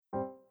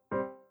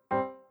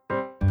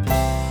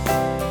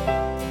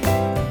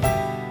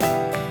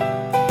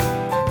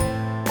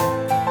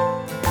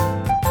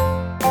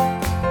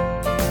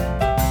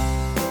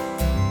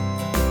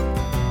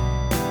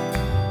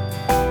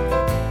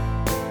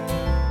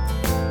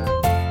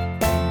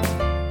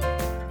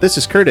This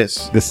is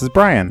Curtis, This is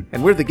Brian.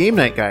 and we're the Game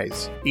Night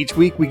Guys. Each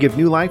week we give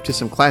new life to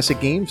some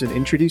classic games and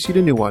introduce you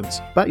to new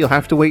ones, but you'll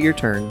have to wait your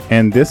turn.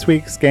 And this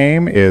week's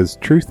game is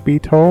Truth Be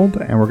Told,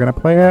 and we're going to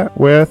play it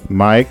with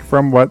Mike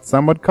from What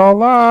Some Would Call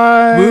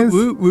Lies.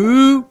 Woo,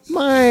 woo, woo.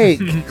 Mike!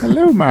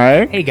 Hello,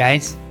 Mike. Hey,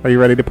 guys. Are you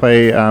ready to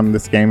play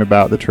this game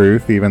about the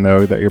truth, even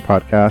though that your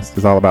podcast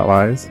is all about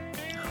lies?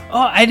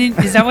 Oh, I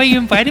didn't. Is that why you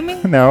invited me?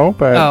 No,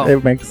 but Oh.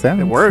 it makes sense.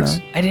 It works.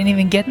 so- I didn't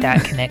even get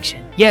that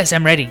connection. Yes,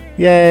 I'm ready.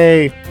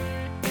 Yay.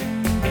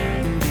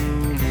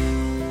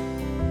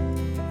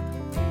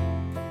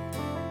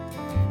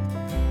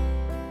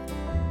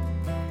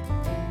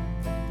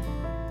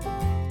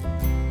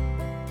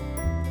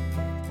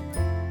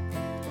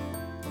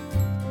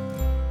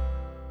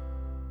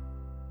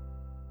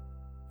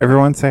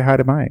 Everyone say hi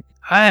to Mike.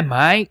 Hi,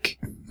 Mike.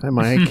 Hi,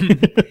 Mike.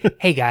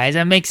 Hey, guys.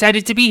 I'm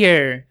excited to be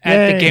here at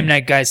Yay. the Game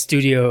Night Guys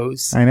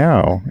Studios. I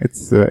know.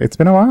 It's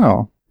been a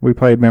while. We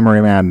played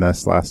Memory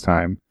Madness last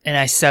time. And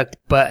I sucked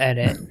butt at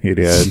it. You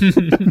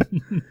did.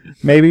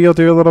 Maybe you'll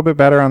do a little bit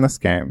better on this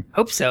game.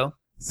 Hope so.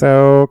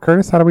 So,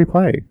 Curtis, how do we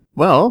play?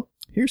 Well,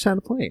 here's how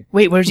to play.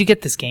 Wait, where'd you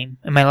get this game?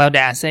 Am I allowed to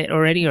ask it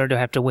already, or do I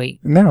have to wait?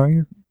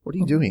 No, What are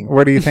you doing?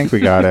 where do you think we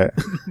got it?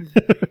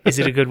 Is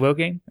it a Goodwill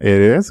game? It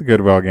is a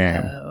Goodwill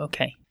game.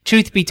 Okay.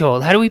 Truth be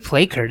told, how do we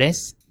play,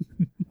 Curtis?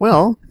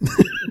 Well,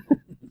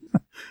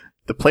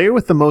 the player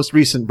with the most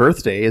recent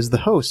birthday is the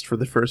host for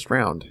the first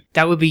round.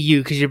 That would be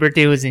you, because your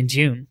birthday was in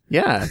June.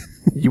 Yeah,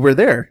 you were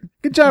there.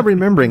 Good job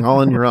remembering all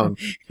on your own.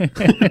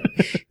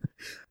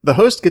 The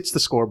host gets the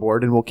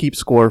scoreboard and will keep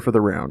score for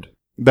the round.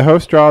 The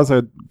host draws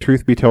a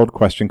Truth Be Told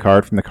question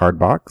card from the card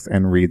box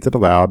and reads it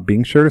aloud,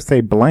 being sure to say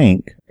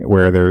blank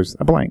where there's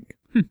a blank.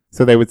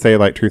 So they would say,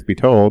 like, Truth Be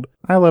Told,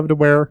 I love to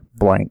wear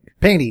blank.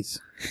 Panties.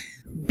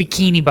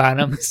 Bikini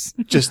bottoms.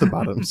 Just the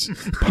bottoms.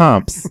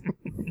 Pumps.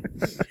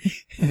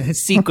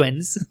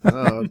 Sequins.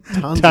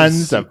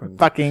 Tons of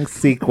fucking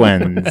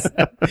sequins.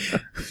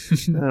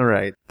 All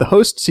right. The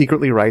host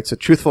secretly writes a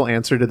truthful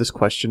answer to this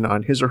question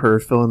on his or her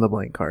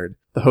fill-in-the-blank card.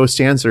 The host's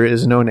answer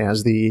is known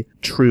as the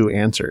true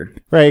answer.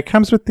 Right. It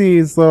comes with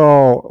these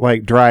little,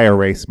 like, dry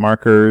erase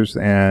markers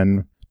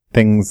and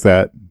things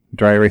that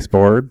dry erase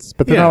boards,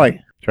 but they're Yeah. not like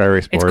dry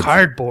erase boards. It's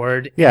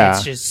cardboard. and Yeah.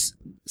 It's just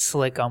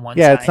slick on one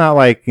Yeah, side. it's not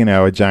like,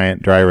 a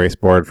giant dry erase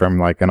board from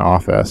like an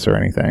office or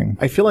anything.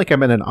 I feel like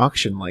I'm at an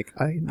auction. Like,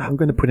 I'm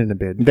going to put in a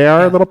bid. They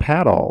are little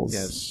paddles.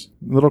 Yes.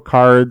 Little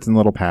cards and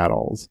little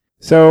paddles.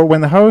 So when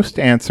the host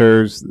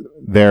answers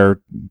their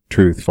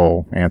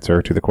truthful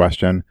answer to the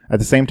question, at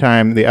the same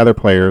time, the other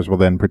players will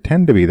then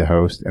pretend to be the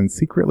host and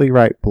secretly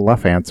write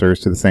bluff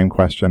answers to the same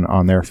question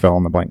on their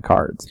fill-in-the-blank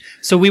cards.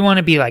 So we want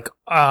to be like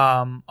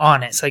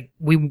honest. Like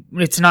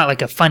it's not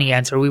like a funny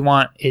answer. We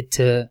want it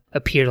to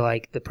appear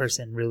like the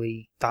person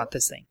really thought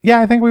this thing. Yeah,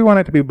 I think we want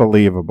it to be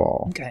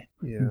believable. Okay.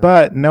 Yeah.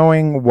 But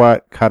knowing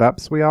what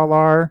cut-ups we all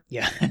are,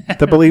 Yeah.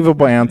 the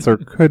believable answer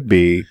could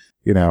be,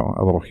 a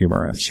little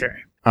humorous. Sure.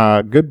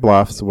 Good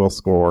bluffs will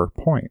score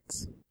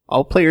points.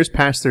 All players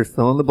pass their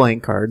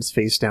fill-in-the-blank cards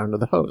face down to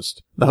the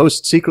host. The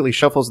host secretly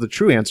shuffles the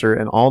true answer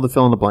and all the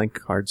fill-in-the-blank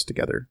cards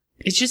together.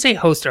 It should say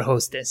host or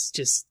hostess,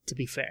 just to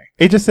be fair.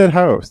 It just said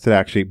host,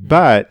 actually.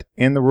 But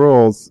in the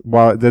rules,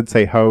 while it did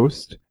say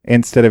host,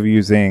 instead of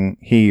using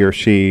he or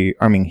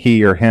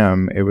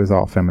him, it was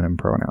all feminine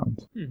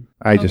pronouns.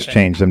 I just Okay.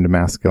 changed them to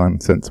masculine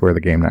since we're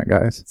the Game Night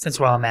Guys. Since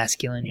we're all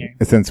masculine here.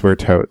 Since we're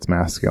totes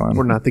masculine.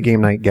 We're not the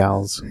Game Night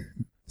gals.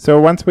 So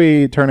once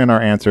we turn in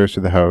our answers to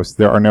the host,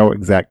 there are no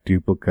exact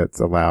duplicates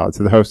allowed.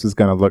 So the host is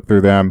going to look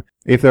through them.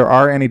 If there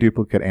are any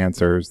duplicate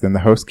answers, then the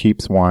host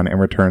keeps one and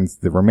returns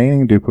the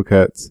remaining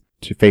duplicates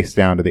to face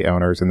down to the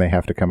owners, and they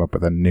have to come up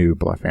with a new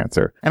bluff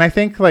answer. And I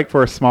think, like,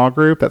 for a small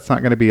group, that's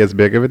not going to be as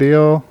big of a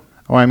deal.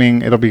 Well, I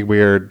mean, it'll be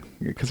weird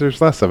because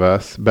there's less of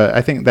us, but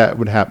I think that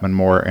would happen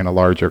more in a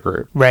larger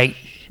group. Right.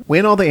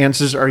 When all the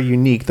answers are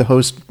unique, the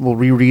host will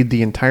reread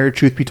the entire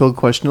Truth Be Told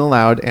question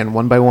aloud, and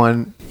one by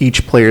one,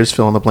 each player's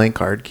fill-in-the-blank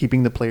card,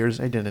 keeping the player's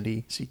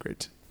identity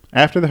secret.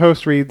 After the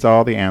host reads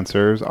all the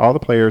answers, all the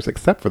players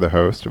except for the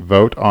host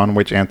vote on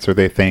which answer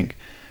they think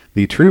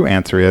the true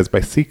answer is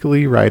by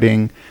secretly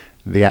writing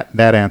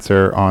that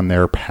answer on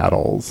their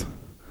paddles.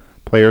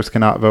 Players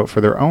cannot vote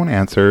for their own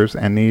answers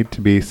and need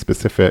to be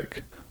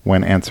specific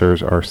when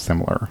answers are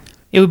similar.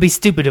 It would be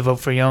stupid to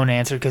vote for your own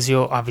answer because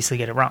you'll obviously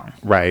get it wrong.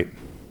 Right.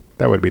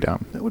 That would be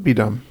dumb. That would be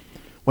dumb.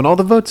 When all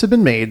the votes have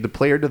been made, the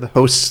player to the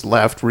host's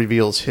left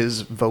reveals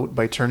his vote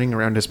by turning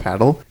around his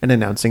paddle and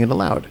announcing it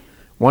aloud.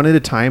 One at a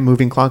time,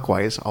 moving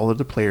clockwise, all of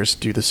the players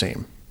do the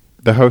same.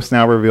 The host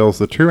now reveals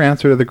the true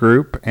answer to the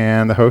group,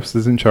 and the host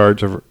is in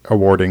charge of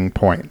awarding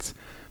points.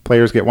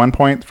 Players get 1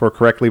 point for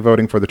correctly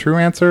voting for the true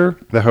answer.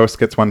 The host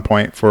gets 1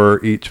 point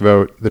for each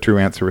vote the true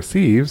answer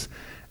receives,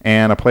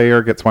 and a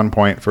player gets 1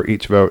 point for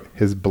each vote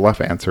his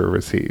bluff answer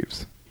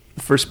receives.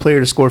 The first player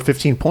to score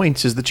 15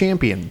 points is the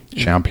champion.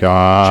 Champion.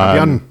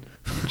 Champion.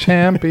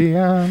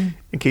 Champion.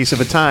 In case of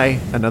a tie,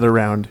 another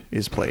round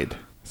is played.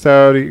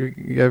 So, do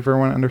you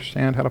everyone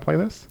understand how to play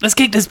this? Let's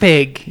kick this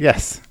pig.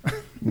 Yes.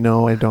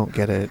 No, I don't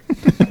get it.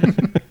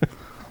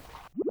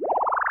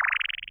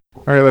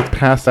 All right, let's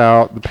pass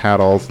out the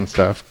paddles and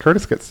stuff.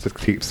 Curtis gets to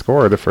keep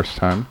score the first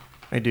time.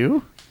 I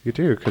do? You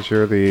do, because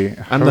you're the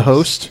host. I'm the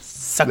host.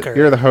 Sucker.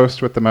 You're the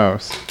host with the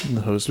most. I'm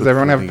the host. Does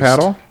everyone have a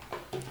paddle?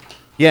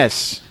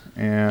 Yes.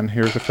 And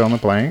here's a fill in the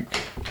blank.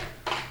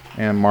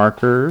 And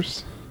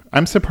markers.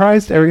 I'm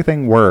surprised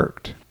everything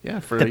worked. Yeah,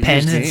 for The a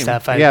pens used and game.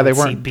 stuff. I Yeah, they would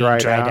see weren't being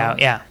dried out.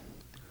 Yeah.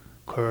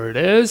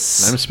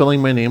 Curtis. I'm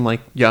spelling my name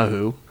like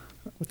Yahoo.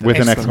 With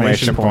an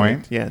exclamation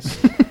point. Yes.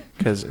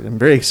 Because I'm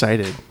very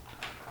excited.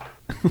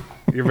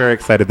 You're very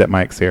excited that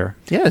Mike's here.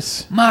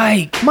 Yes.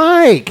 Mike.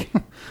 Mike!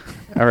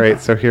 All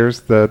right, so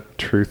here's the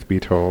truth be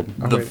told.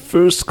 The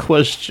first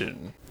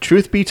question.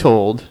 Truth be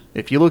told,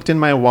 if you looked in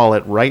my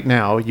wallet right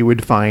now, you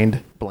would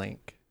find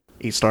blank.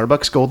 A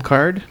Starbucks Gold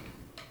Card,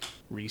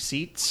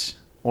 receipts,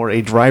 or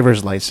a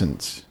driver's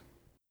license.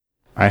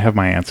 I have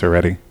my answer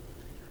ready.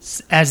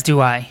 As do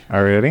I.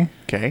 Are you ready?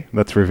 Okay.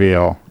 Let's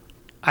reveal.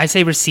 I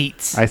say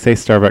receipts. I say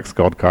Starbucks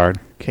Gold Card.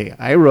 Okay,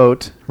 I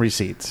wrote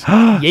receipts.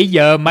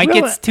 Yeah. Mike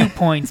Really? gets 2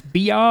 points.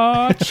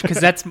 Biatch.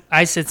 Because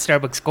I said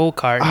Starbucks Gold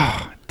Card.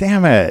 Oh,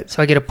 damn it.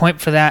 So I get a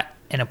point for that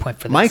and a point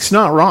for this. Mike's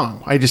not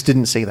wrong. I just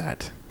didn't say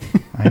that.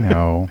 I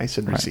know. I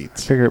said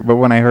receipts. But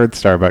when I heard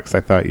Starbucks,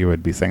 I thought you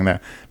would be saying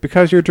that.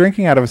 Because you're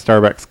drinking out of a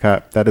Starbucks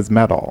cup that is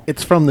metal.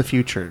 It's from the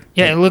future.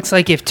 Yeah, it looks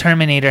like if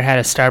Terminator had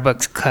a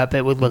Starbucks cup,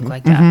 it would look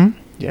like that.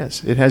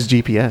 Yes, it has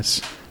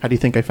GPS. How do you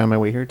think I found my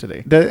way here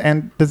today?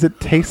 And does it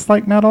taste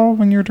like metal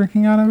when you're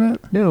drinking out of it?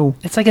 No.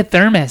 It's like a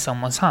thermos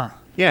almost, huh?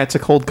 Yeah, it's a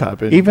cold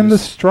cup. It Even the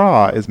was-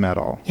 straw is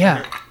metal.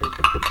 Yeah,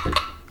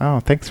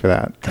 Oh, thanks for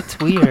that. that's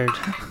weird.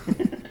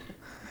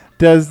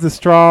 Does the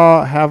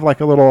straw have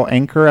like a little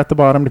anchor at the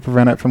bottom to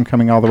prevent it from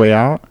coming all the way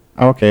out?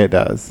 Okay, it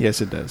does.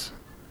 Yes, it does.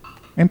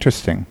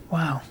 Interesting.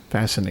 Wow.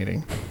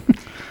 Fascinating.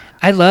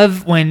 I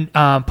love when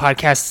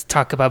podcasts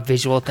talk about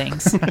visual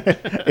things.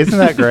 Isn't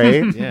that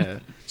great? Yeah.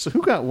 So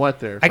who got what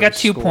there? I for got a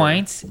 2 score?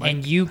 points, Mike?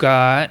 and you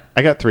got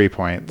I got 3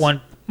 points. 1.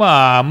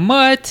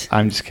 Mutt.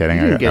 I'm just kidding.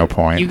 I You got no get-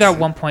 points. You got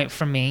 1 point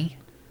from me.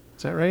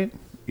 Is that right?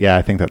 Yeah,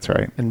 I think that's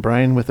right. And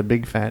Brian with a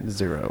big fat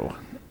 0.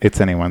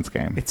 It's anyone's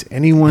game. It's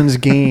anyone's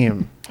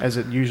game, as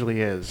it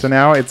usually is. So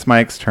now it's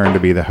Mike's turn to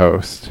be the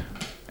host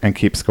and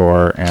keep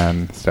score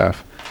and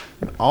stuff.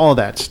 all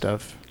that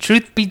stuff.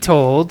 Truth be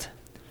told,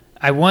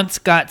 I once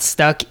got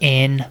stuck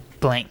in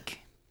blank.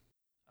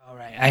 All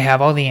right, I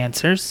have all the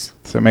answers.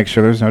 So make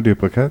sure there's no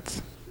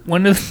duplicates.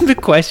 One of the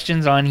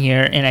questions on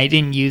here, and I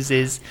didn't use,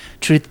 is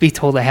truth be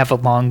told, I have a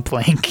long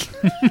blank.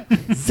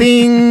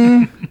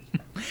 Zing!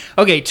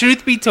 Okay,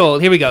 truth be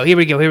told, here we go.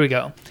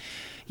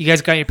 You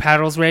guys got your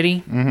paddles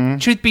ready? Mm-hmm.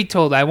 Truth be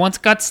told, I once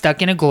got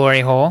stuck in a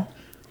glory hole.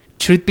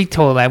 Truth be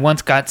told, I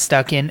once got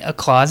stuck in a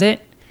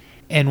closet.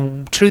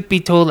 And truth be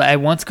told, I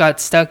once got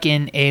stuck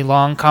in a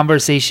long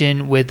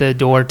conversation with a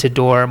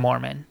door-to-door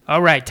Mormon.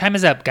 All right, time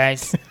is up,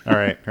 guys. All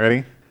right,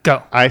 ready?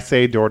 Go. I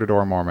say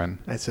door-to-door Mormon.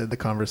 I said the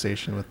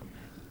conversation with.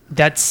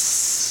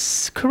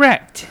 That's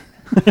correct.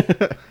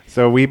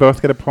 So we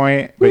both get a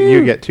point, but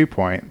you get 2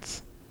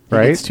 points,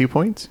 right? It's 2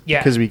 points? Yeah.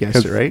 Because we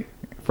guessed it, right?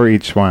 For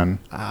each one.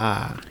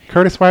 Ah.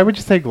 Curtis, why would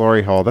you say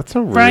glory hole? That's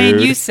so rude. Brian,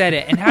 you said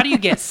it. And how do you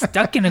get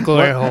stuck in a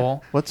glory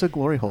hole? What's a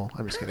glory hole?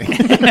 I'm just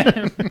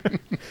kidding.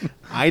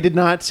 I did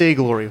not say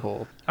glory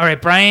hole. All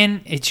right,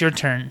 Brian, it's your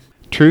turn.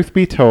 Truth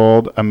be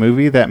told, a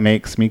movie that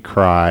makes me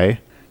cry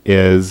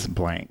is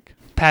blank.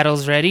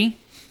 Paddles ready?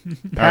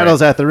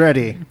 Paddles at the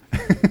ready.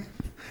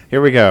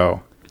 Here we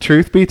go.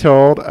 Truth be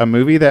told, a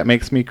movie that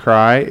makes me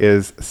cry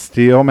is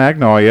Steel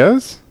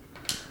Magnolias,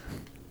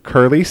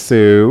 Curly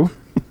Sue,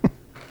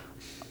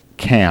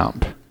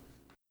 Camp.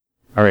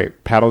 All right,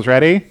 paddles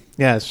ready?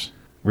 Yes.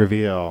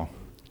 Reveal.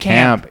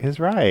 Camp. Camp is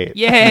right.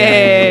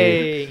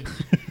 Yay!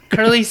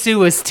 Curly Sue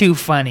was too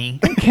funny.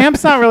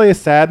 Camp's not really a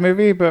sad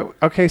movie, but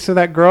okay. So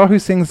that girl who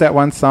sings that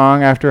one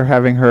song after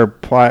having her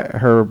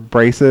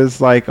braces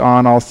like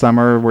on all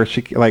summer, where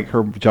she like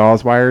her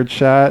jaw's wired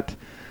shut.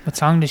 What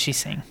song does she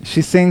sing?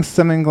 She sings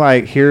something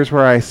like "Here's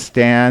Where I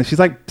Stand." She's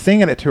like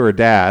singing it to her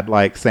dad,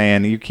 like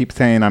saying, "You keep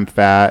saying I'm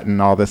fat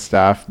and all this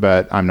stuff,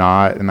 but I'm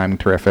not, and I'm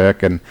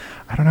terrific." And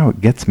I don't know, it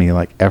gets me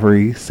like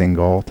every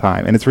single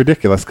time, and it's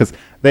ridiculous because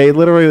they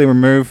literally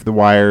remove the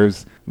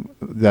wires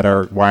that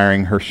are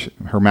wiring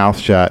her mouth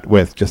shut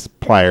with just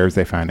pliers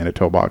they find in a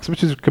toolbox,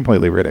 which is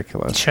completely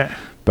ridiculous. Sure.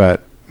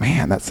 But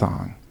man, that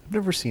song. I've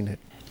never seen it.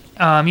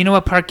 You know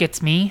what part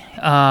gets me?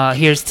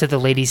 Here's to the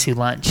ladies who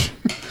lunch.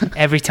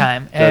 Every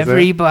time. Does it?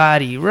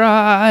 Everybody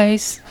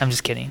rise. I'm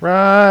just kidding.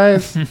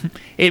 Rise.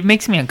 It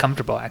makes me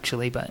uncomfortable,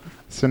 actually, but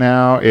So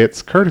now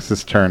it's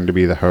Curtis's turn to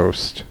be the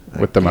host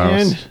with the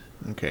most.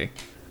 Okay.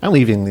 I'm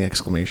leaving the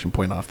exclamation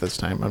point off this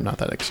time. I'm not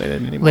that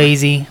excited anymore.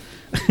 lazy.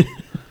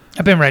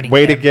 I've been writing.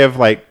 Way to give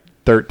like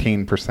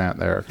 13%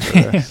 there,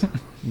 Curtis.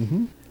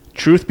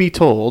 Truth be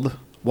told,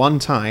 one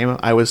time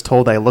I was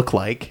told I look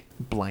like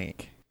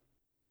blank.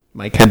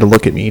 Mike had to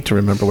look at me to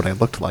remember what I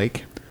looked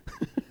like.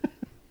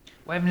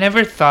 Well, I've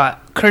never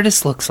thought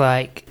Curtis looks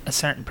like a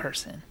certain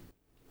person.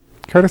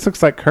 Curtis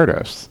looks like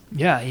Curtis.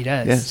 Yeah, he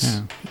does.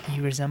 Yes.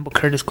 You resemble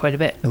Curtis quite a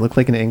bit. I look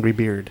like an angry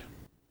beard.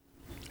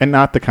 And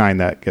not the kind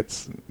that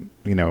gets,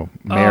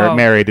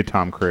 married to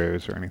Tom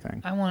Cruise or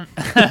anything. I want.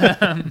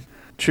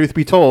 Truth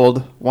be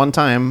told, one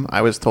time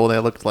I was told I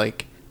looked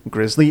like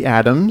Grizzly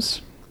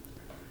Adams,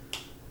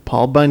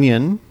 Paul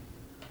Bunyan,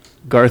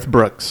 Garth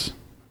Brooks.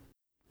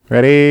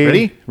 Ready?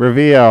 Ready?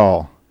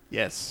 Reveal.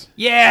 Yes.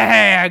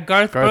 Yeah,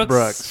 Garth Garth Brooks,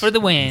 Brooks. for the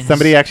win.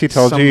 Somebody actually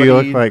told you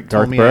look like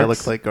told Garth me Brooks? I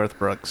look like Garth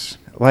Brooks.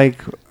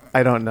 Like,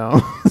 I don't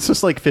know. It's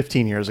just like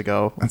 15 years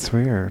ago. that's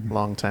weird.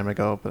 Long time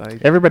ago,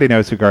 but Everybody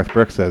knows who Garth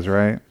Brooks is,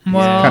 right?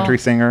 Well- Country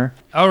singer.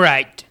 All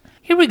right,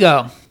 here we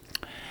go.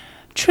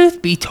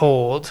 Truth be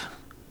told,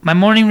 my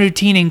morning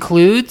routine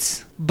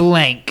includes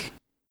blank.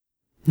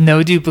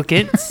 No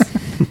duplicates.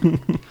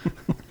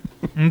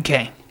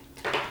 Okay.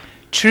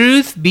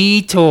 Truth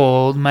be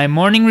told, my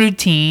morning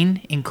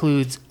routine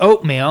includes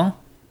oatmeal,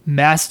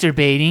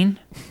 masturbating,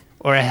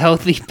 or a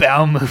healthy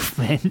bowel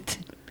movement.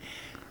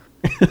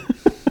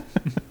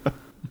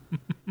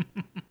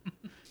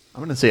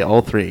 I'm going to say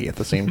all three at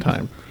the same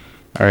time.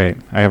 All right,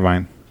 I have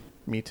mine.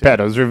 Me too.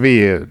 Petals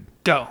revealed.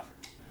 Go.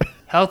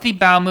 Healthy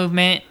bowel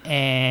movement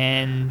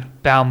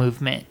and bowel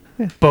movement.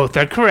 Both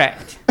are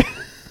correct.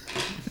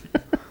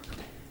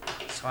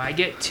 So I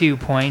get 2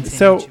 points and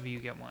So, each of you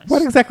get 1.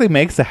 What exactly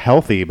makes a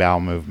healthy bowel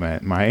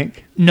movement,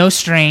 Mike? No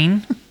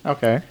strain.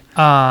 Okay.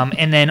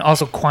 And then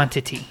also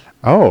quantity.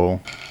 Oh.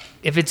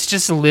 If it's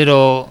just a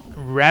little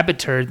rabbit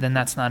turd, then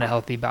that's not a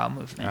healthy bowel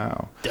movement.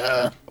 Oh.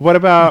 Duh. What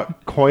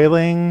about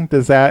coiling?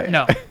 Does that...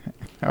 No.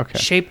 Okay.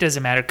 Shape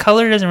doesn't matter.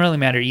 Color doesn't really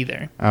matter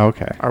either.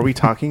 Okay. Are we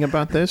talking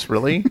about this,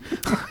 really?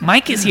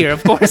 Mike is here.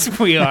 Of course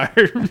we are.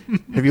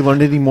 Have you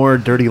learned any more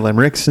dirty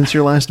limericks since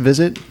your last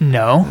visit?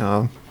 No.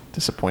 Oh,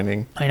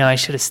 disappointing. I know I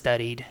should have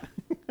studied.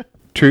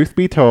 Truth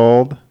be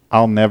told,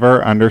 I'll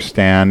never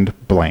understand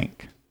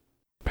blank.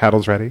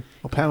 Paddles ready?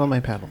 Well, paddle my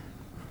paddle.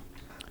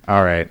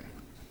 All right.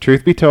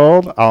 Truth be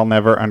told, I'll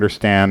never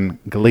understand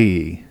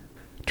Glee.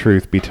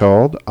 Truth be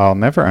told, I'll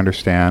never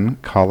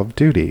understand Call of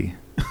Duty.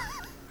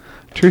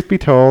 Truth be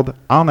told,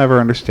 I'll never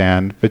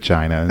understand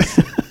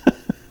vaginas.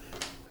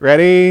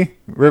 Ready?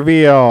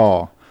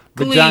 Reveal.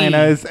 Glee.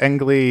 Vaginas and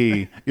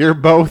Glee. You're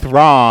both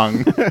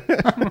wrong.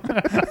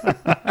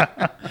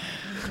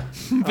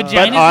 But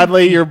Vaginas.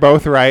 oddly, you're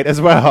both right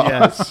as well.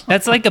 Yes.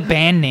 That's like a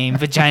band name.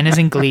 Vaginas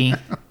and Glee.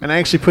 And I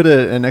actually put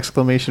an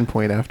exclamation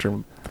point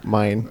after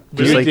mine.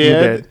 Just You like did?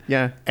 you did.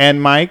 Yeah.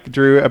 And Mike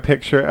drew a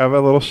picture of a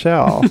little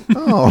shell,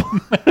 Oh.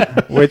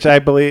 which I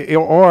believe,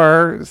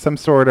 or some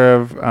sort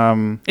of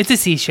It's a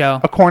seashell.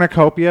 a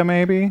cornucopia,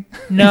 maybe.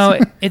 No,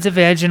 it's a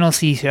vaginal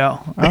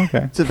seashell.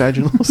 Okay, It's a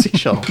vaginal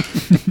seashell.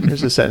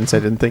 There's a sentence I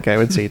didn't think I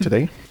would say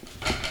today.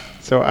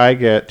 so I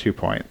get 2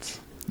 points.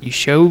 You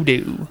sure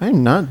do.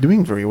 I'm not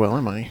doing very well,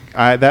 am I?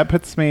 That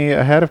puts me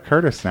ahead of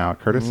Curtis now.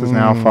 Curtis is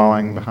now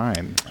falling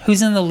behind.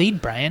 Who's in the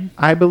lead, Brian?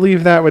 I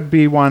believe that would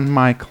be one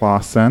Mike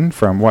Lawson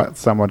from what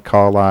some would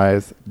call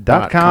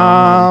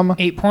lies.com.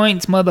 8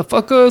 points,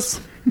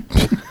 motherfuckers.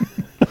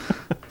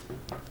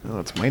 Oh,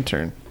 it's my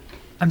turn.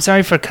 I'm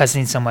sorry for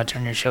cussing so much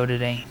on your show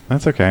today.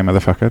 That's okay,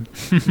 motherfucker.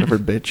 Never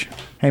bitch.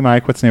 Hey,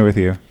 Mike, what's new with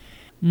you?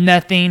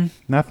 Nothing.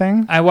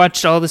 Nothing? I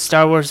watched all the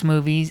Star Wars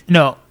movies.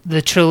 No,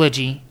 the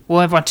trilogy. Well,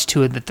 I've watched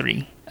 2 of the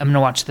 3. I'm going to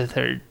watch the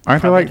third.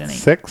 Aren't there probably like tonight.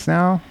 6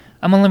 now?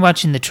 I'm only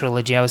watching the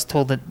trilogy. I was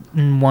told that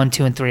 1,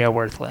 2, and 3 are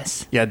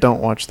worthless. Yeah, don't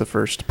watch the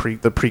first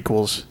the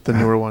prequels, the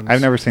newer ones. I've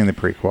never seen the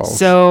prequels.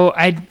 So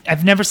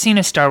I've never seen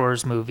a Star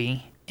Wars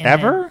movie. And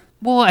Ever?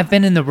 Well, I've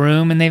been in the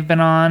room and they've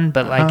been on,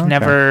 but like Oh, okay.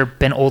 never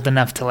been old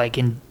enough to like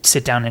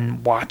sit down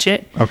and watch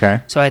it.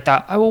 Okay. So I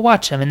thought I will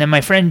watch them. And then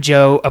my friend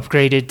Joe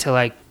upgraded to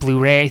like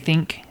Blu-ray, I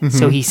think.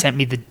 So he sent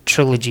me the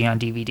trilogy on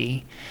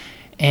DVD.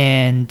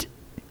 And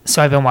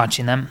so I've been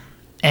watching them.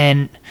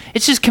 And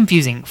it's just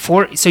confusing.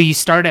 So you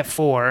start at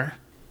 4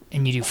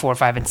 and you do 4,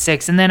 5, and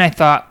 6. And then I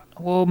thought,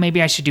 well,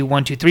 maybe I should do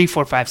 1, 2, 3,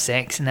 4, 5,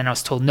 6. And then I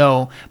was told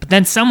no. But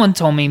then someone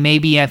told me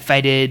maybe if I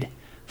did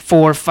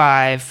 4,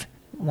 5,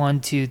 1,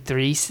 2,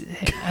 3.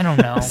 I don't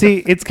know.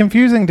 See, it's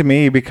confusing to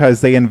me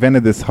because they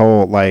invented this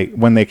whole, like,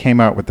 when they came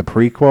out with the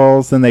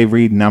prequels, then they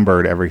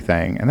renumbered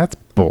everything. And that's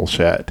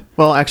bullshit.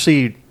 Well,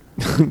 actually,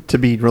 to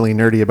be really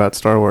nerdy about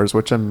Star Wars,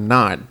 which I'm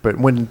not, but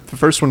when the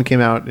first one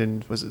came out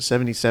in, was it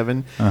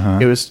 77?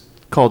 It was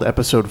called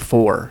Episode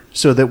 4.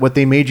 So that what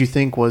they made you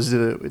think was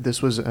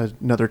this was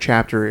another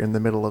chapter in the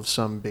middle of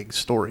some big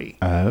story.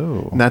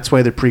 Oh. And that's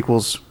why the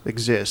prequels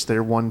exist.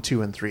 They're 1,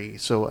 2, and 3.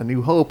 So A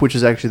New Hope, which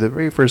is actually the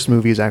very first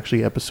movie, is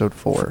actually Episode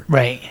 4.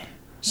 Right.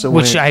 So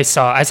Which when- I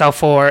saw. I saw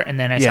 4, and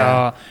then I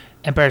saw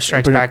Empire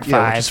Strikes Back 5.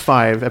 Yeah, which is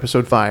 5,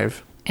 Episode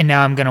 5. And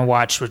now I'm going to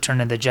watch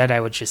Return of the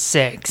Jedi, which is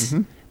 6.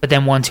 But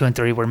then 1, 2, and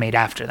 3 were made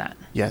after that.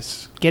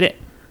 Yes. Get it?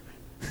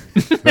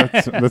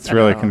 That's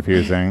really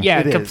confusing. Yeah,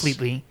 It is.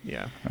 completely.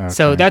 Yeah.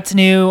 So Okay. that's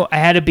new. I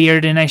had a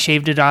beard and I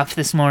shaved it off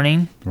this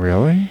morning.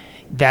 Really?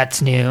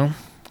 That's new.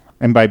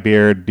 And by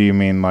beard, do you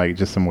mean like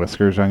just some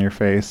whiskers on your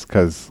face?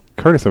 Because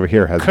Curtis over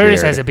here has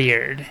Curtis beard. has a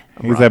beard.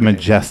 He's a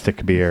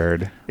majestic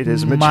beard. It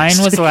is Mine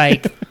majestic. was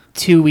like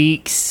 2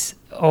 weeks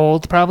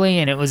old probably,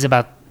 and it was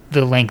about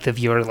the length of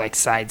your like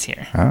sides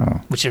here, Oh,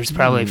 which was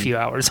probably a few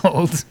hours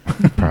old.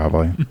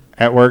 probably.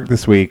 At work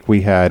this week,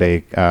 we had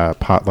a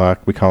potluck.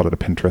 We called it a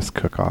Pinterest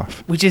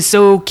cook-off. Which is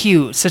so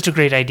cute. Such a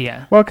great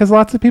idea. Well, because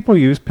lots of people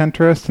use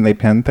Pinterest and they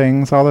pin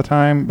things all the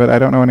time, but I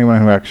don't know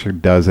anyone who actually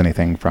does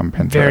anything from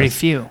Pinterest. Very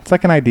few. It's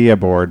like an idea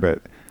board,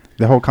 but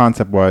the whole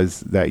concept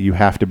was that you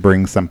have to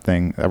bring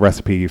something, a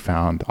recipe you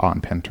found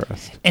on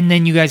Pinterest. And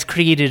then you guys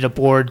created a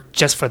board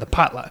just for the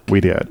potluck.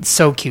 We did.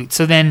 So cute.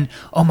 So then,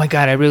 oh my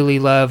God, I really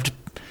loved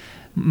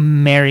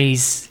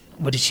Mary's,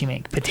 what did she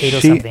make? Potato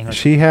something.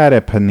 She had a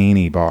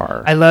panini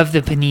bar. I love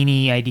the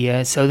panini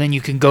idea. So then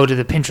you can go to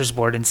the Pinterest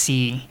board and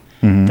see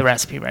the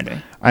recipe right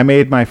away. I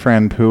made my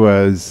friend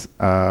Pua's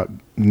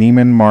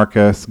Neiman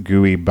Marcus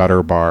gooey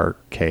butter bar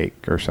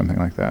cake or something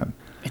like that.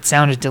 It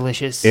sounded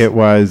delicious. It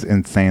was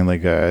insanely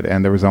good,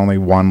 and there was only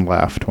one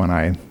left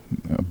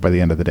by the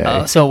end of the day.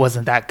 Oh, so it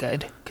wasn't that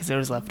good because there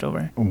was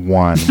leftover.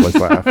 One was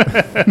left.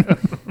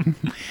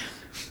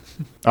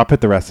 I'll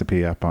put the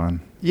recipe up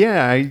on.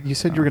 Yeah, you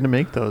said you were going to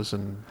make those,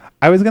 and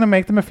I was going to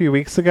make them a few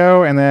weeks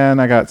ago, and then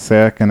I got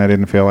sick, and I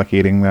didn't feel like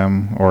eating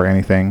them or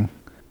anything.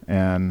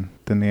 And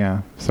then,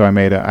 yeah, so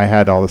I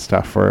had all the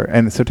stuff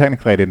and so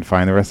technically I didn't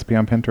find the recipe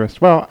on Pinterest.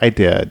 Well, I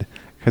did,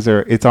 because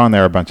it's on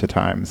there a bunch of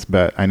times,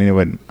 but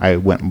I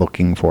went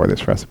looking for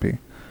this recipe.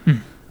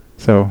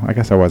 So I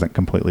guess I wasn't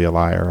completely a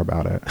liar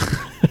about it.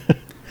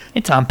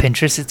 It's on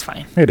Pinterest. It's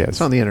fine. It is.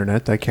 it's on the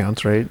internet. That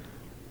counts, right?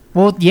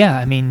 Well, yeah.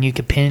 I mean, you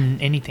could pin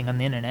anything on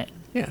the internet.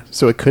 Yeah,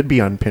 so it could be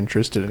on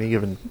Pinterest at any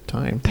given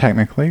time.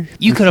 Technically.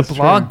 You could have this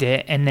is blogged true.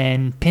 it and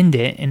then pinned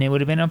it, and it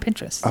would have been on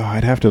Pinterest. Oh,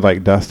 I'd have to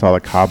dust all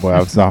the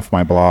cobwebs off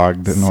my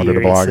blog in order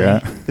to blog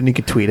it. Seriously? Then you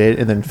could tweet it,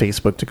 and then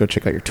Facebook to go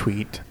check out your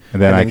tweet. And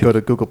then I go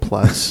to Google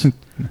Plus.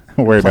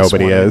 Where Plus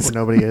nobody one, is. Where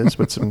nobody is,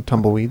 with some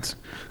tumbleweeds.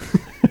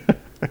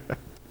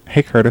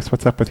 Hey, Curtis,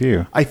 what's up with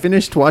you? I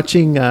finished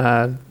watching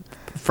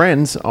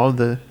Friends, all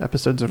the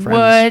episodes of Friends.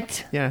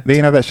 What? Yeah.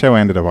 That show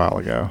ended a while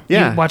ago.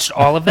 Yeah. You watched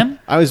all of them?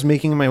 I was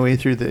making my way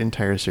through the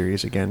entire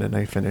series again, and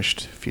I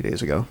finished a few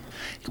days ago.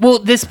 Well,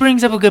 this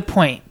brings up a good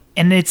point,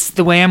 and it's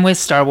the way I'm with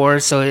Star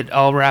Wars, so it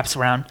all wraps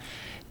around.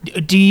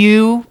 Do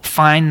you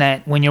find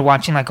that when you're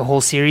watching like a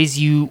whole series,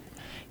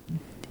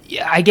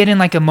 I get in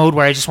like a mode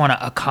where I just want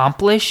to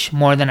accomplish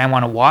more than I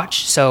want to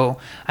watch. So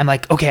I'm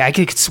like, okay, I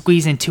could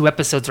squeeze in 2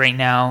 episodes right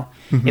now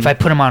if I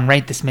put them on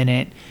right this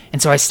minute.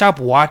 And so I stop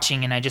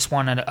watching and I just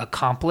want to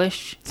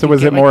accomplish. So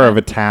was it more of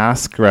a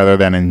task rather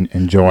than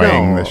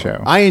enjoying the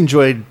show? I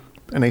enjoyed,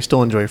 and I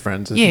still enjoy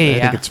Friends. I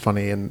Yeah. think it's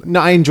funny. And no,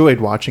 I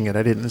enjoyed watching it.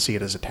 I didn't see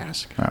it as a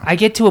task. I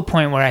get to a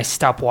point where I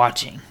stop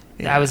watching.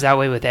 Yeah. I was that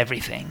way with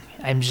everything.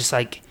 I'm just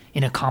like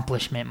in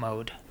accomplishment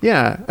mode.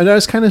 Yeah, and I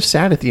was kind of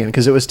sad at the end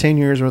because it was 10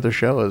 years worth of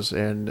shows,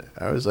 and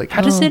I was like,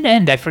 How does it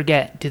end? I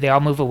forget. Do they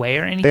all move away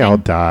or anything? They all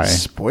die.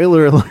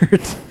 Spoiler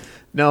alert.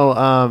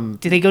 No,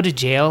 Do they go to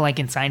jail like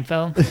in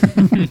Seinfeld?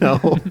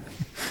 no.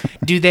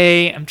 Do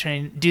they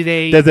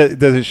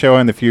Does it show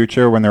in the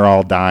future when they're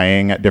all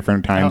dying at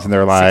different times in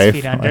their 6 life?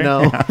 feet under?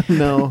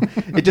 No.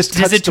 It just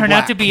Does cuts it turn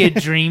out to black. be a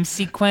dream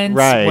sequence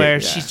Right, where yeah.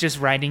 she's just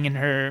riding in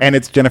her And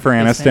it's Jennifer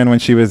Aniston when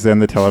she was in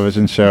the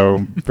television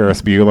show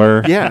Ferris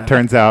Bueller. Yeah.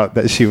 Turns out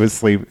that she was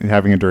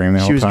having a dream the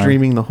whole She was time.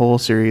 dreaming the whole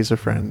series of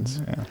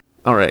Friends. Yeah.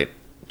 All right.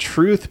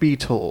 Truth be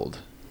told,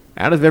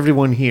 out of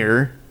everyone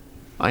here,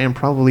 I am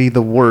probably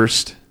the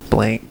worst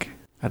blank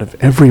out of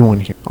everyone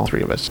here. All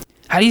 3 of us.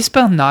 How do you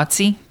spell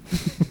Nazi?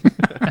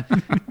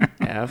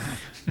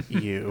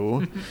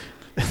 F-U.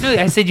 No,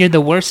 I said you're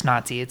the worst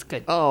Nazi. It's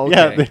good. Oh,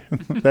 okay. Yeah,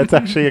 that's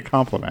actually a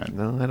compliment.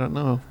 No, I don't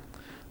know.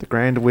 The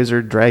Grand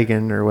Wizard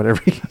Dragon or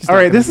whatever. All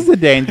right, this is a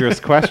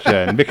dangerous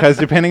question because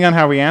depending on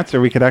how we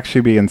answer, we could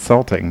actually be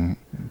insulting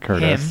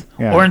Curtis. Him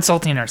Yeah. or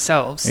insulting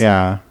ourselves.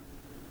 Yeah.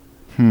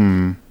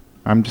 I'm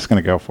just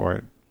going to go for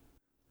it.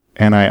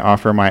 And I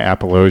offer my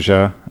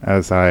apologia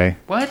as I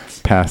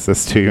What? pass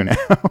this to you now.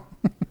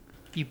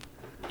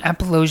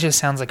 Apologia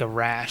sounds like a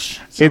rash.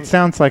 It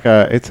sounds like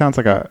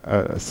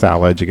a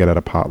salad you get at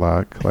a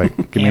potluck. Like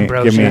give me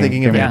Ambrosia. You're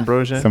thinking of Yeah.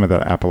 ambrosia? some of the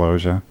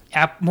apologia.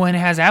 When it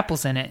has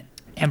apples in it,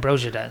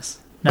 ambrosia does.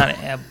 Not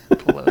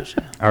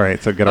apologia. All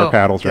right, so get our Oh,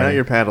 paddles Get out ready.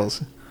 your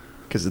paddles,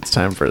 because it's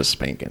time for a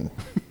spanking.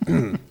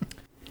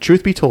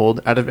 Truth be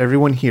told, out of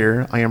everyone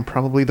here, I am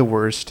probably the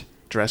worst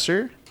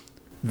dresser,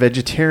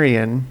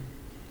 vegetarian,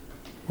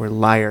 or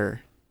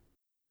liar.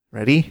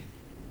 Ready?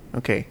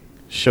 Okay.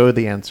 Show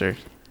the answer.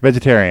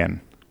 Vegetarian.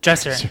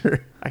 Dresser.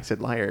 Sir, I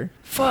said liar.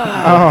 Fuck.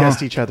 Oh.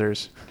 Guessed each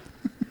other's.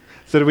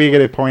 So do we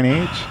get a point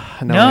each?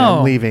 No, No.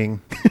 I'm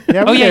leaving.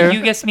 Yeah, Oh we yeah, do.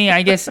 you guessed me.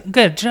 I guess.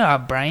 Good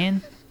job,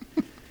 Brian.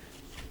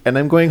 And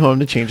I'm going home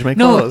to change my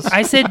No, clothes.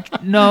 I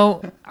said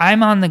no.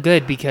 I'm on the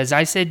good because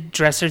I said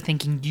dresser,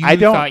 thinking you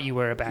thought you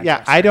were a bad. Yeah,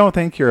 dresser. I don't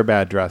think you're a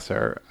bad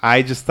dresser.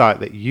 I just thought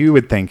that you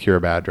would think you're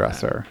a bad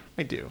dresser.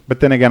 I do.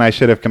 But then again, I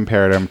should have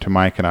compared him to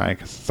Mike and I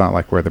because it's not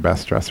like we're the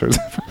best dressers.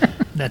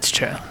 That's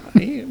true.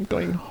 I am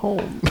going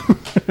home.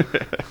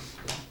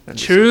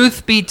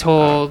 Truth be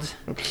told,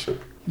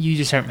 you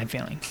just hurt my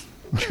feelings.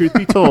 Truth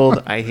be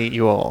told, I hate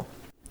you all.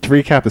 To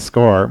recap the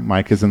score,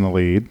 Mike is in the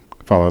lead,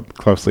 followed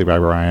closely by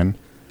Brian.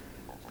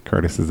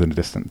 Curtis is in a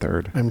distant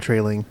third. I'm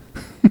trailing.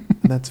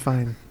 That's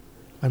fine.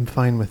 I'm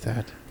fine with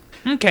that.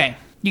 Okay.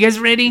 You guys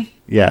ready?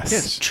 Yes.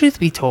 Yes. Truth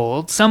be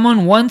told,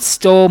 someone once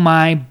stole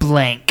my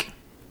blank.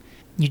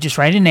 You just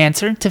write an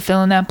answer to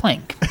fill in that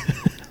blank.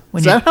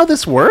 When Is that how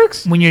this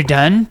works? When you're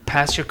done,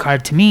 pass your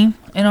card to me,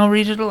 and I'll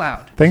read it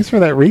aloud. Thanks for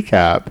that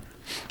recap.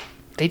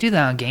 They do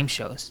that on game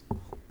shows.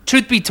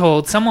 Truth be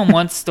told, someone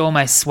once stole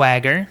my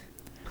swagger.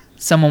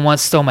 Someone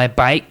once stole my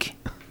bike.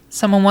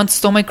 Someone once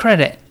stole my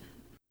credit.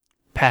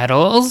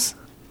 Paddles.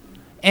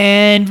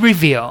 And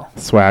reveal.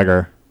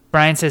 Swagger.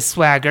 Brian says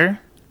swagger.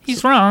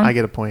 He's wrong. I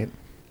get a point.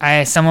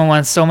 Ah. Someone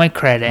once stole my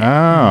credit.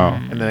 Oh.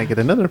 And then I get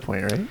another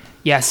point, right?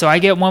 Yeah, so I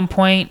get 1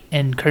 point,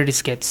 and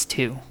Curtis gets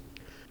 2.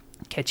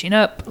 Catching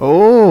up.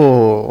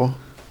 Oh,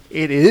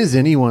 it is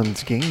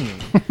anyone's game.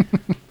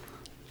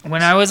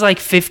 When I was like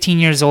 15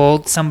 years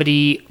old,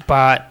 somebody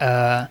bought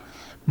a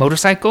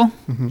motorcycle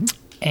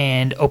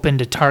and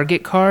opened a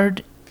Target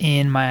card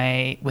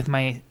with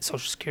my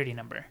social security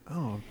number.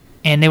 Oh,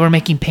 And they were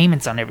making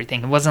payments on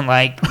everything. It wasn't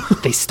like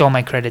they stole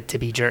my credit to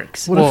be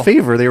jerks. what a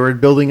favor they were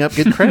building up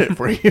good credit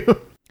for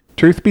you.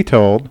 Truth be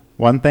told,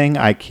 one thing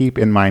I keep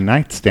in my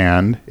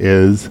nightstand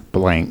is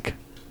blank.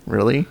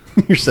 Really?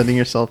 You're setting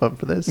yourself up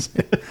for this?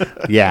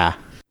 Yeah.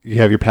 You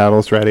have your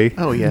paddles ready?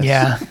 Oh, yes.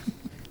 Yeah.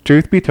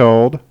 Truth be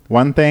told,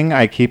 one thing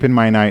I keep in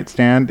my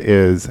nightstand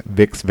is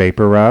Vicks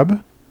Vapor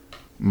Rub,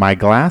 my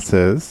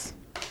glasses,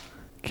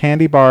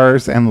 candy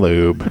bars, and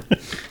lube.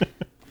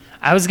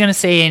 I was going to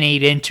say an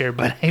 8-incher,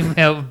 but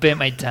I bit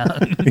my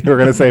tongue. You were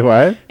going to say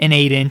what? An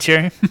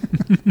 8-incher.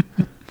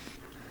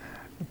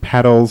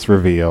 Pedals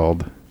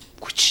revealed.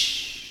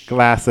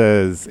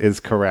 Glasses is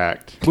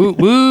correct. Woo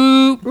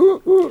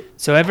woo.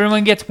 So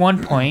everyone gets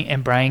 1 point,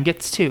 and Brian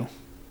gets 2.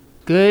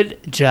 Good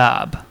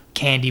job.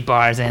 Candy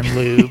bars and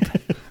lube.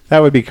 That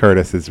would be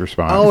Curtis's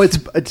response. Oh,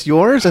 it's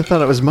yours? I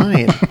thought it was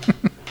mine.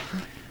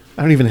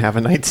 I don't even have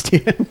a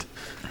nightstand.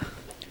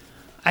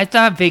 I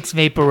thought Vicks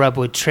Vapor Rub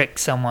would trick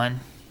someone.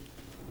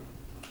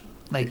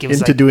 Like it was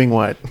Into like doing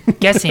what?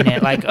 guessing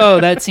it. Like, oh,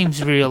 that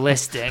seems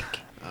realistic.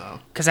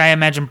 Because I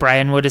imagine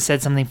Brian would have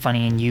said something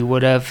funny and you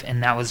would have,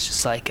 and that was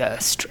just like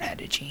a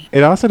strategy.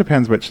 It also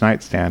depends which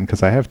nightstand,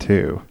 because I have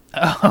 2.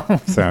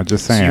 Oh. So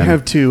just So saying. you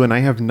have 2 and I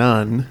have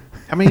none.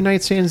 How many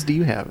nightstands do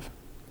you have?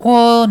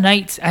 Well,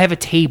 I have a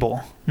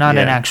table, not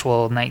an Yeah.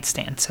 actual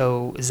nightstand.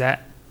 So is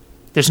that...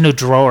 There's no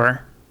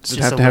drawer. It's Does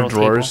it just have a to have little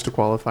drawers table. to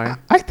qualify?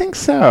 I think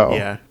so.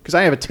 Yeah, because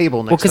I have a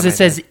table next Well, to because my it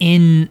says bed.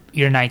 in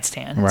your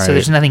nightstand. Right. So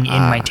there's nothing in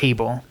my Ah.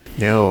 table.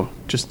 No,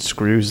 just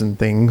screws and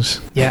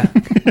things. Yeah.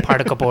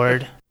 Particle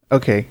board.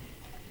 Okay.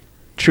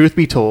 Truth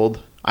be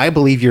told, I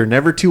believe you're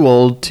never too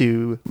old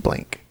to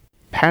blank.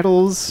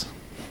 Paddles.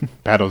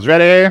 Paddles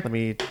ready. Let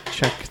me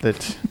check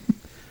that.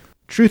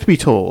 Truth be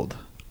told,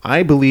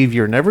 I believe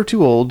you're never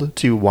too old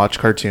to watch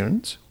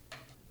cartoons,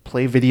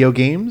 play video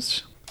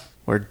games,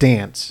 or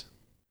dance.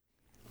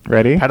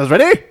 Ready? Paddles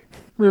ready?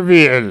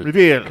 Reveal.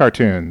 Reveal.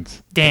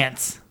 Cartoons.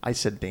 Dance. I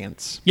said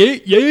dance.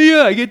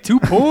 Yeah, I get 2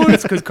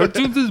 points because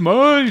cartoons is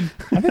mine.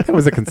 I think that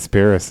was a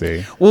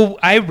conspiracy. Well,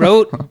 I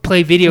wrote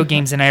play video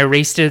games and I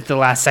erased it at the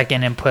last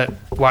second and put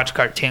watch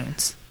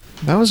cartoons.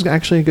 That was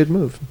actually a good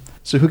move.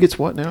 So who gets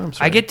what now? I'm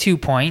sorry. I get 2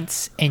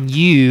 points and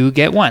you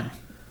get 1.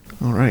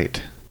 All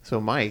right. So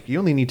Mike, you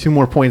only need 2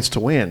 more points to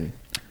win.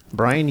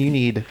 Brian, you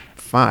need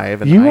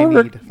 5, and You I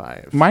are need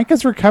 5. Mike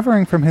is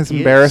recovering from his He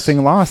is.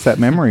 embarrassing loss at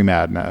Memory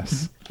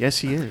Madness. Yes,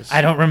 he is.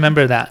 I don't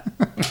remember that.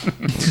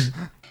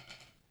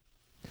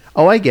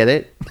 Oh, I get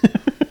it.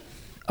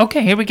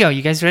 Okay, here we go.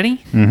 You guys ready?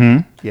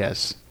 Mm-hmm.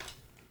 Yes.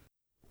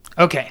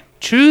 Okay.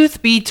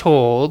 Truth be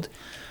told,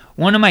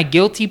 one of my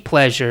guilty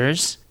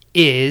pleasures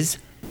is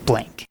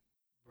blank.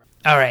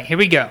 All right, here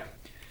we go.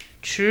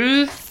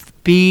 Truth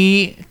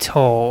be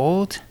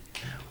told,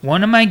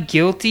 one of my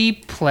guilty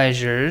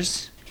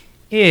pleasures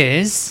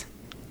is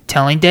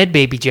telling dead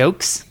baby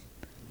jokes,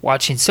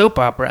 watching soap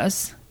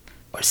operas,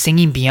 or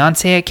singing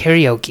Beyonce at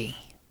karaoke.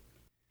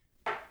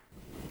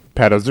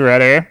 Paddles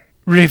ready.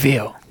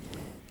 Reveal.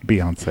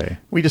 Beyonce.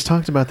 We just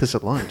talked about this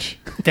at lunch.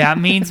 That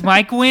means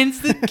Mike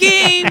wins the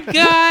game,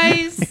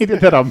 guys. He did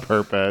that on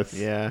purpose.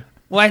 Yeah.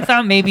 Well, I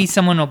thought maybe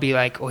someone will be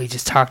like, oh, he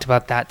just talked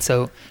about that,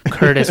 so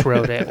Curtis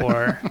wrote it,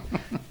 or...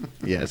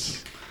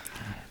 Yes.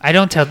 I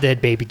don't tell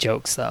dead baby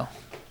jokes, though.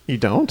 You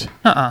don't?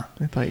 Uh-uh.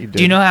 I thought you did.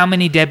 Do you know how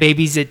many dead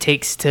babies it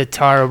takes to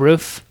tar a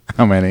roof?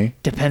 How many?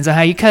 Depends on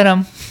how you cut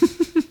them.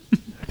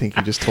 I think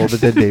you just told the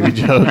dead baby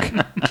joke.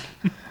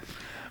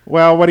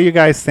 Well, what do you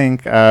guys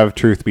think of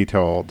Truth Be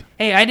Told?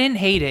 Hey, I didn't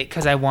hate it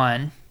because I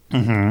won.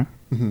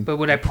 Mm-hmm. But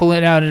would I pull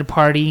it out at a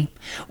party?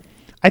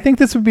 I think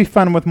this would be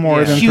fun with more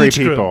Yeah. than Huge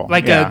 3 group. people.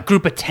 Like yeah. a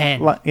group of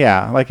 10.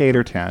 Like 8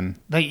 or 10.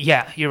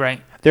 Yeah, you're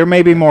right. There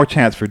may be more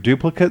chance for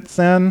duplicates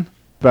then,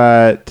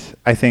 but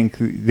I think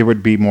there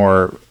would be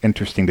more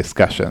interesting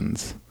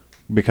discussions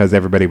because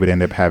everybody would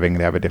end up having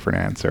to have a different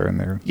answer, and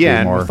there Yeah, be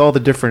and more with all the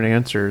different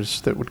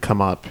answers that would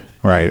come up,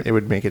 right. it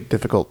would make it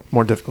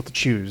more difficult to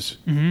choose.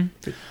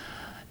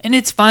 And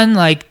it's fun,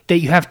 like, that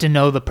you have to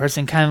know the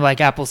person, kind of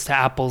like apples to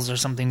apples or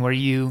something, where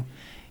you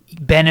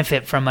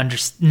benefit from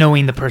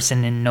knowing the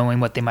person and knowing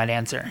what they might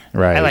answer.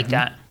 Right. I like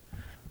that.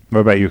 What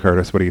about you,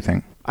 Curtis? What do you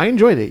think? I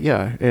enjoyed it,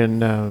 yeah.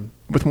 And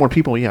with more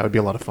people, yeah, it would be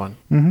a lot of fun.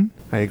 Mm-hmm.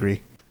 I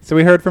agree. So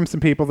we heard from some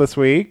people this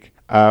week.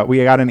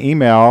 We got an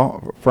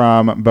email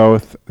from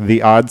both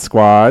the Odd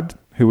Squad,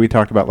 who we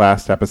talked about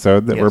last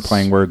episode that we're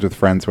playing Words with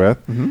Friends with,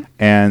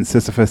 and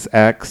Sisyphus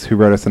X, who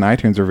wrote us an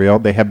iTunes reveal.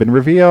 They have been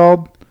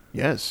revealed.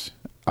 Yes.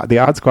 The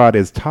Odd Squad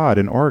is Todd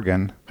in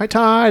Oregon. Hi,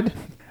 Todd.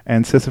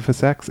 And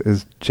Sisyphus X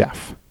is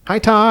Jeff. Hi,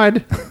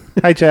 Todd.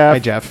 Hi, Jeff. Hi,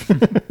 Jeff.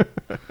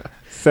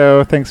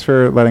 So thanks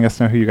for letting us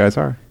know who you guys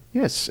are.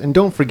 Yes, and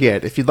don't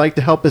forget, if you'd like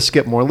to help us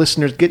get more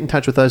listeners, get in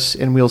touch with us,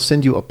 and we'll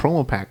send you a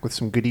promo pack with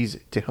some goodies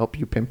to help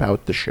you pimp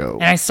out the show.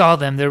 And I saw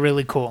them. They're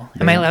really cool.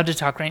 Am I allowed to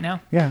talk right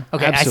now? Yeah.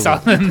 Okay, Absolutely.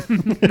 I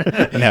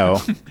saw them.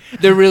 No.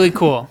 They're really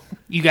cool.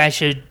 You guys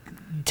should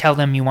tell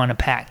them you want a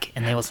pack,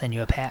 and they will send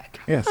you a pack.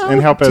 Yes,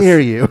 and help us. Dare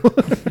you?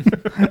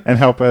 And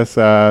help us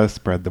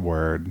spread the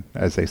word,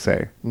 as they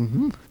say.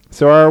 Mm-hmm.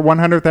 So our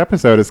 100th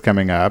episode is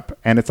coming up,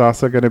 and it's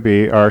also going to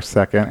be our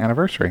 2nd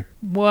anniversary.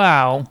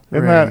 Wow.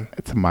 Isn't that?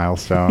 It's a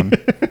milestone.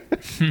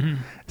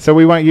 So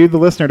we want you, the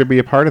listener, to be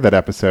a part of that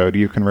episode.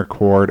 You can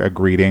record a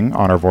greeting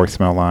on our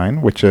voicemail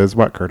line, which is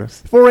what,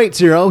 Curtis?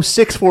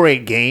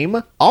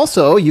 480-648-GAME.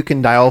 Also, you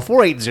can dial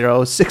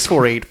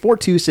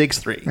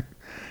 480-648-4263.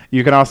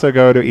 You can also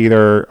go to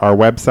either our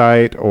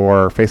website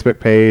or Facebook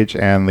page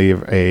and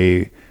leave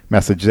a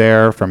message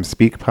there from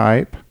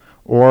SpeakPipe.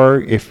 Or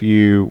if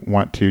you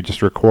want to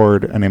just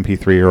record an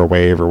MP3 or a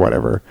WAV or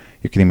whatever,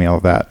 you can email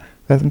that.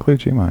 That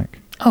includes you, Mike.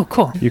 Oh,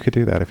 cool. You could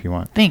do that if you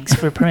want. Thanks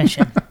for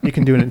permission. You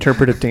can do an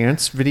interpretive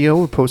dance video,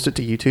 we'll post it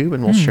to YouTube,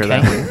 and we'll share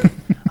that link.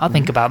 I'll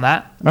think about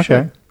that. Okay.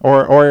 Sure.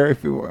 Or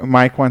if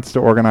Mike wants to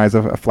organize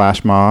a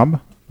flash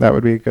mob, that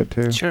would be good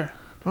too. Sure.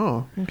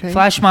 Oh, okay.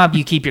 Flash mob,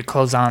 you keep your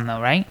clothes on,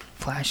 though, right?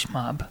 Flash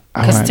mob.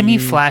 Because to me,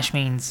 flash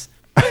means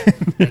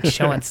like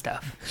showing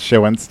stuff.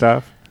 Showing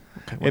stuff.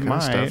 Okay, what It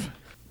kind of might. stuff?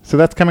 So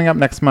that's coming up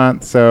next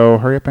month. So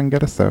hurry up and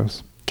get us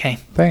those. Okay.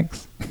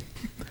 Thanks.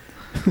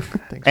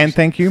 Thanks. And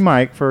thank you,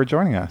 Mike, for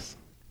joining us.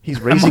 He's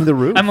raising the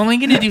roof. I'm only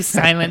going to do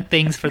silent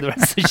things for the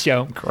rest of the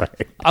show.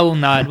 Great. I will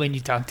nod when you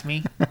talk to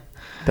me.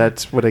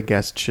 That's what a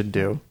guest should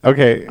do.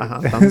 Okay.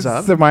 Thumbs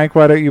up. So, Mike,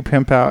 why don't you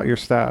pimp out your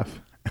stuff?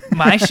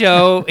 My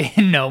show,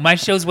 my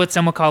show's What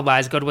Some Will Call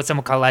Lies. Go to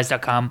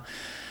whatsomeillcalllies.com.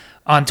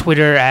 On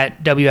Twitter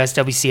at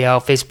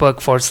WSWCL, Facebook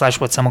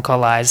 /What Some Will Call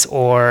Lies,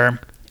 or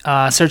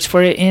search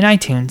for it in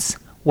iTunes,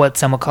 What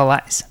Some Will Call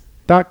Lies.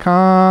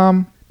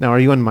 .com. Now, are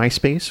you on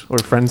MySpace or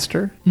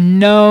Friendster?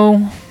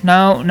 No,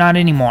 not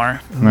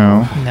anymore.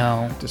 No.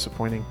 No.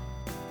 Disappointing.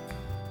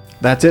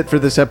 That's it for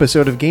this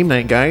episode of Game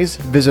Night Guys.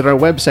 Visit our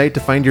website to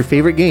find your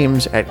favorite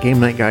games at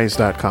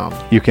GameNightGuys.com.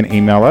 You can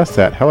email us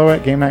at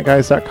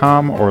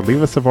hello@GameNightGuys.com or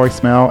leave us a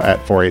voicemail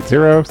at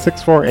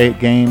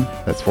 480-648-GAME.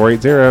 That's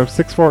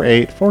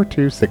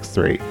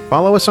 480-648-4263.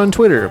 Follow us on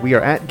Twitter. We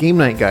are at Game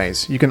Night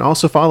Guys. You can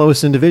also follow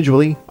us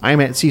individually. I'm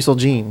at Cecil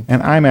Jean.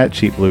 And I'm at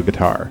Cheap Blue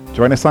Guitar.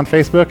 Join us on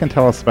Facebook and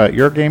tell us about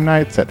your game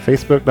nights at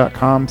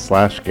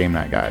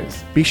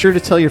facebook.com/GameNightGuys. Be sure to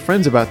tell your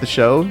friends about the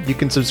show. You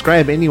can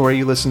subscribe anywhere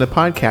you listen to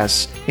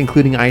podcasts, including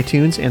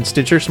iTunes and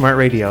Stitcher Smart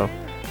Radio.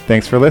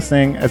 Thanks for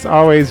listening. As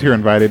always, you're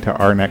invited to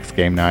our next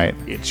game night.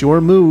 It's your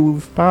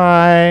move.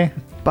 Bye.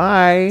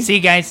 Bye. See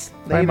you guys.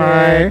 Bye,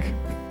 Later. Mike.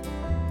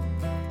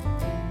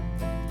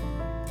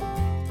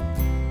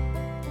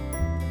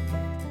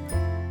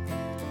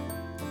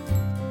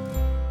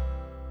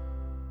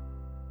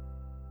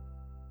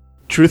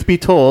 Truth be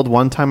told,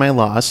 one time I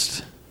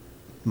lost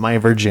my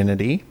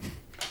virginity,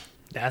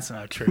 That's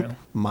not true.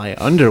 my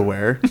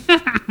underwear,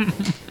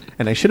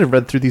 and I should have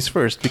read through these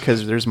first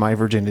because there's my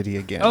virginity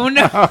again. Oh,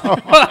 no.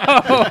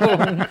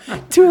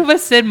 Two of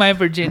us said my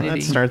virginity.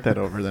 Let's start that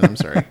over then. I'm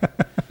sorry.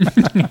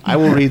 I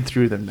will read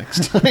through them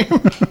next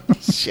time.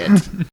 Shit.